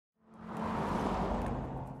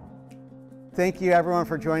Thank you everyone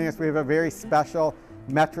for joining us. We have a very special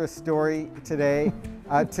Metris story today.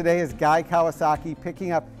 Today is Guy Kawasaki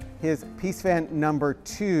picking up his Peace Van number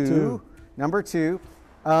two.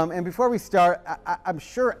 And before we start, I'm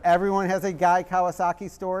sure everyone has a Guy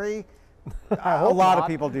Kawasaki story. A lot of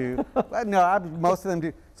people do. No, most of them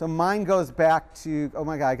do. So mine goes back to, oh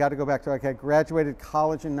my God, I got to go back to, I graduated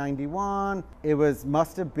college in 91. It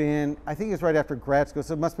must have been, I think it was right after grad school,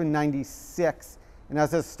 so it must have been 96. And I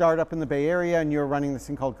was a startup in the Bay Area, and you were running this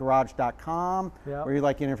thing called garage.com, where you're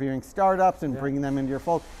like interviewing startups and bringing them into your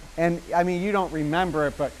fold. And I mean, you don't remember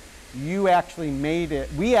it, but you actually made it,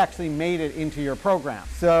 we actually made it into your program.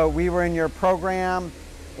 So we were in your program,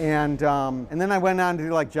 and then I went on to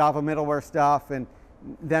do like Java middleware stuff, and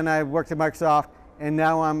then I worked at Microsoft, and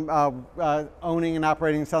now I'm owning and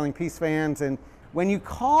operating and selling Peace Vans. And when you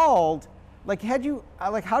called, like,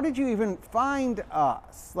 how did you even find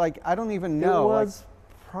us? Like, I don't even know. It was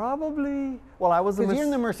probably, well, I was you're in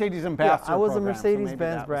the Mercedes ambassador I was program, a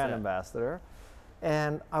Mercedes-Benz so brand ambassador,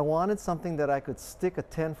 and I wanted something that I could stick a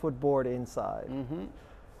 10-foot board inside.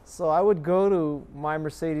 So I would go to my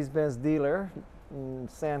Mercedes-Benz dealer in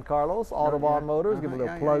San Carlos, Autobahn Motors, give a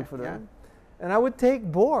little plug for them. And I would take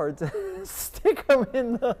boards, stick them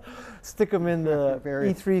in the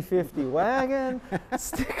E350 wagon,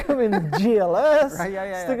 stick them in the GLS,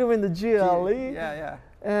 stick them in the GLE.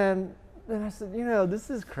 And then I said, you know,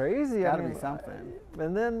 this is crazy. Gotta be something.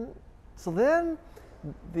 And then, so then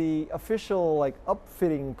the official like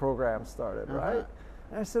upfitting program started, right?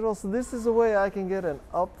 And I said, well, so this is a way I can get an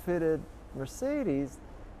upfitted Mercedes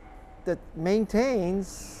that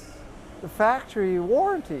maintains the factory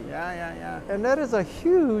warranty. And that is a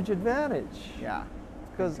huge advantage.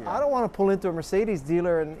 Because I don't want to pull into a Mercedes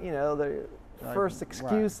dealer and, you know, the first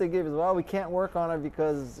excuse they give is, well, we can't work on it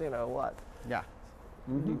because, you know what?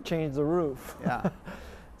 You changed the roof.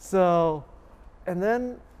 So, and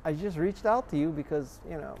then I just reached out to you because,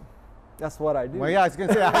 you know, that's what I do. Well, yeah, I was going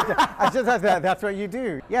to say, I just thought that's what you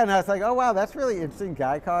do. Yeah, and I was like, oh, wow, that's really interesting.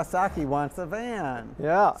 Guy Kawasaki wants a van.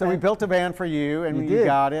 So we built a van for you, and you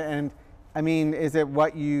got it. And I mean, is it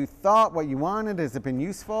what you thought, what you wanted? Has it been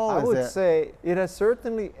useful? I would say it has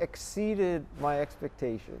certainly exceeded my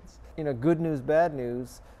expectations. You know, good news, bad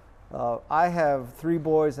news. I have 3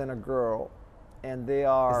 boys and a girl, and they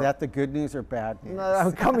are... Is that the good news or bad news? No,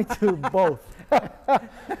 I'm coming to both.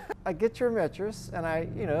 I get your Metris, and I,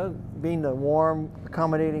 you know, being the warm,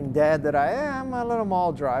 accommodating dad that I am, I let them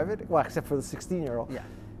all drive it. Well, except for the 16-year-old.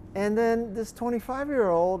 And then this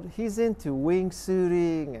 25-year-old, he's into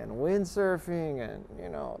wingsuiting and windsurfing and, you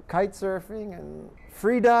know, kite surfing and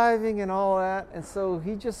free diving and all that. And so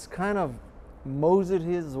he just kind of moseyed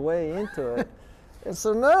his way into it. And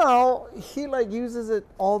so now he like uses it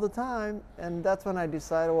all the time. And that's when I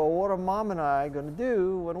decided, well, what are Mom and I going to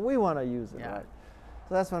do when we want to use it, right?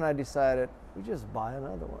 So that's when I decided we just buy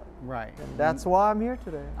another one. And that's why I'm here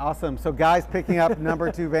today. Awesome. So Guy's picking up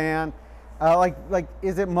number 2 van. Like,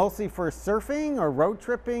 is it mostly for surfing or road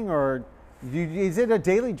tripping, or is it a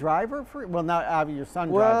daily driver for? Well, now your son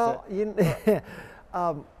drives it.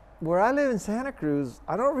 Well, where I live in Santa Cruz,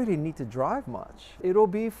 I don't really need to drive much. It'll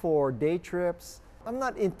be for day trips. I'm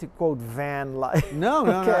not into quote van life. No.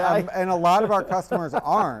 And a lot of our customers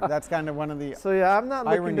aren't. That's kind of one of the So yeah, I'm not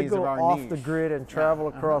looking to go off the grid and travel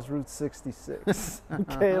across Route 66.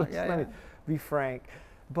 Okay, let me be frank.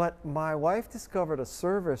 But my wife discovered a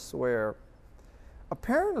service where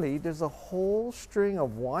apparently there's a whole string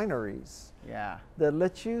of wineries that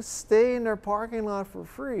let you stay in their parking lot for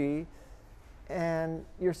free, and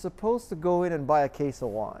you're supposed to go in and buy a case of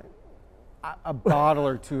wine. A bottle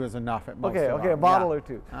or 2 is enough at most. Okay, a bottle or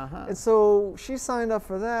 2. And so she signed up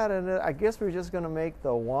for that, and I guess we're just going to make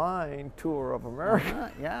the wine tour of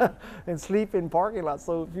America. And sleep in parking lots.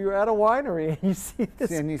 So if you're at a winery and you see this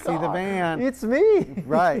and you see the van, it's me.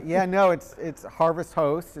 No, it's Harvest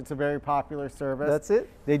Host. It's a very popular service. That's it.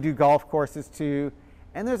 They do golf courses too.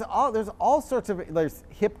 And there's all sorts of, there's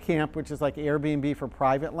Hip Camp, which is like Airbnb for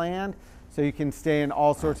private land. So you can stay in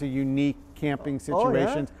all sorts of unique camping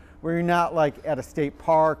situations. Where you're not like at a state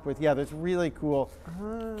park with, there's really cool.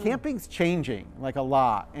 Camping's changing like a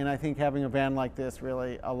lot, and I think having a van like this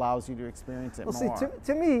really allows you to experience it more. See,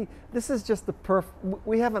 to me, this is just the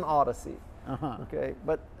we have an Odyssey. Okay,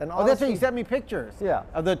 but an Odyssey. Oh, that's right, you sent me pictures.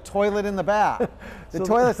 Of the toilet in the back. The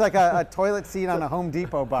toilet's like a toilet seat on a Home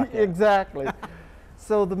Depot bucket. Exactly.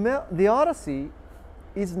 So the Odyssey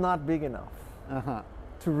is not big enough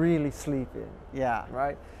to really sleep in.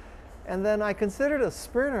 Right? And then I considered a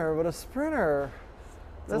Sprinter, but a Sprinter,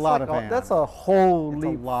 that's a whole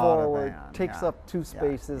leap forward. Takes up 2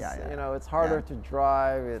 spaces. You know, it's harder to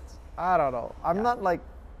drive. I don't know. I'm not like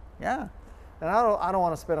And I don't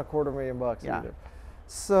want to spend $250,000 either.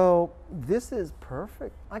 So this is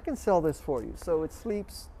perfect. I can sell this for you. So it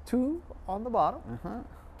sleeps 2 on the bottom,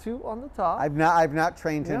 2 on the top. I've not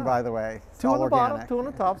trained him, by the way. It's 2 on the organic. bottom, 2 on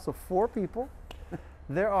the top, so 4 people.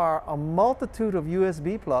 There are a multitude of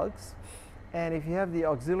USB plugs, and if you have the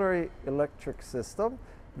auxiliary electric system,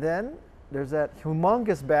 then there's that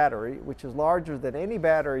humongous battery, which is larger than any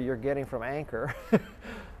battery you're getting from Anchor.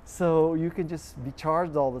 So you can just be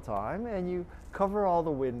charged all the time, and you cover all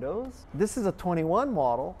the windows. This is a 21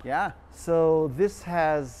 model. Yeah. So this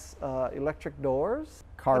has electric doors.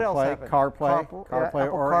 CarPlay,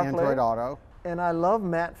 or Android Auto. And I love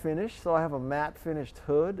matte finish, so I have a matte finished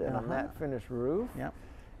hood and a matte finished roof. Yep.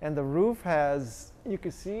 And the roof has, you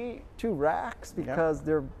can see, 2 racks, because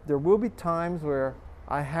there will be times where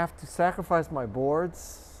I have to sacrifice my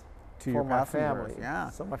boards for my family. Yeah.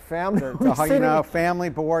 So my family. Family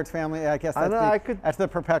boards, family. I guess that's the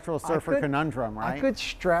perpetual surfer conundrum, right? I could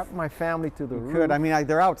strap my family to the roof. You could. I mean,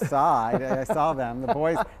 they're outside. I saw them. The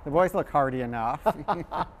boys look hardy enough.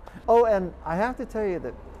 Oh, and I have to tell you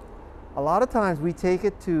that a lot of times we take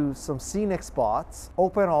it to some scenic spots,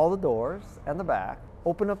 open all the doors and the back,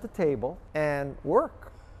 open up the table, and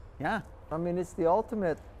work. Yeah. I mean, it's the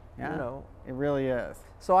ultimate. Yeah. You know. It really is.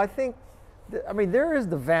 So I think. I mean, there is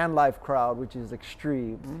the van life crowd, which is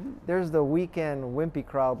extreme. There's the weekend wimpy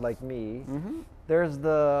crowd like me. There's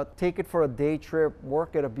the take it for a day trip,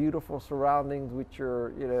 work at a beautiful surroundings with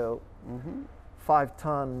your,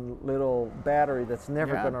 5-ton little battery that's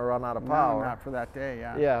never going to run out of power. No, not for that day.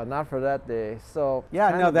 Yeah. Yeah, not for that day. So yeah,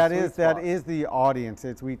 no, that is the audience.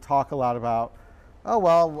 We talk a lot about. Oh,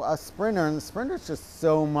 well, a Sprinter, and the Sprinter's just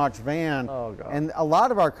so much van. Oh, God. And a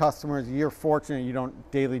lot of our customers, you're fortunate you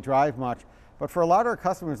don't daily drive much, but for a lot of our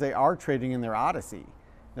customers, they are trading in their Odyssey.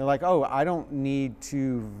 They're like, oh, I don't need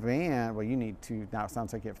 2 vans. Well, you need 2. Now it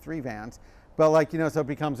sounds like you have 3 vans. But like, so it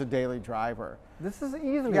becomes a daily driver. This is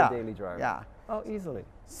easily a daily driver. Yeah. Oh, easily.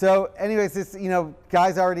 So anyways, this,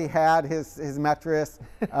 Guy's already had his Metris.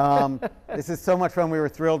 This is so much fun. We were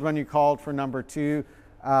thrilled when you called for number 2.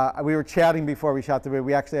 We were chatting before we shot the video.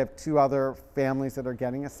 We actually have 2 other families that are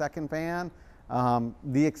getting a second van.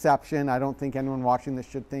 The exception, I don't think anyone watching this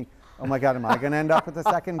should think, oh my God, am I going to end up with a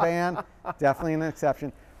second van? Definitely an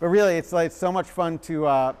exception. But really, it's so much fun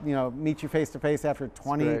to meet you face to face after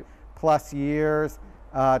 20 plus years.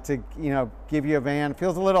 To give you a van. It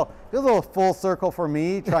feels a little full circle for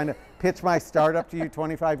me, trying to pitch my startup to you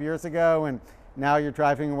 25 years ago, and now you're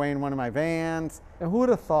driving away in one of my vans. And who would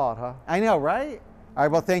have thought, huh? I know, right? All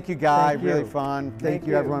right, well, thank you, Guy. Really fun. Thank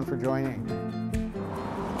you, everyone, for joining.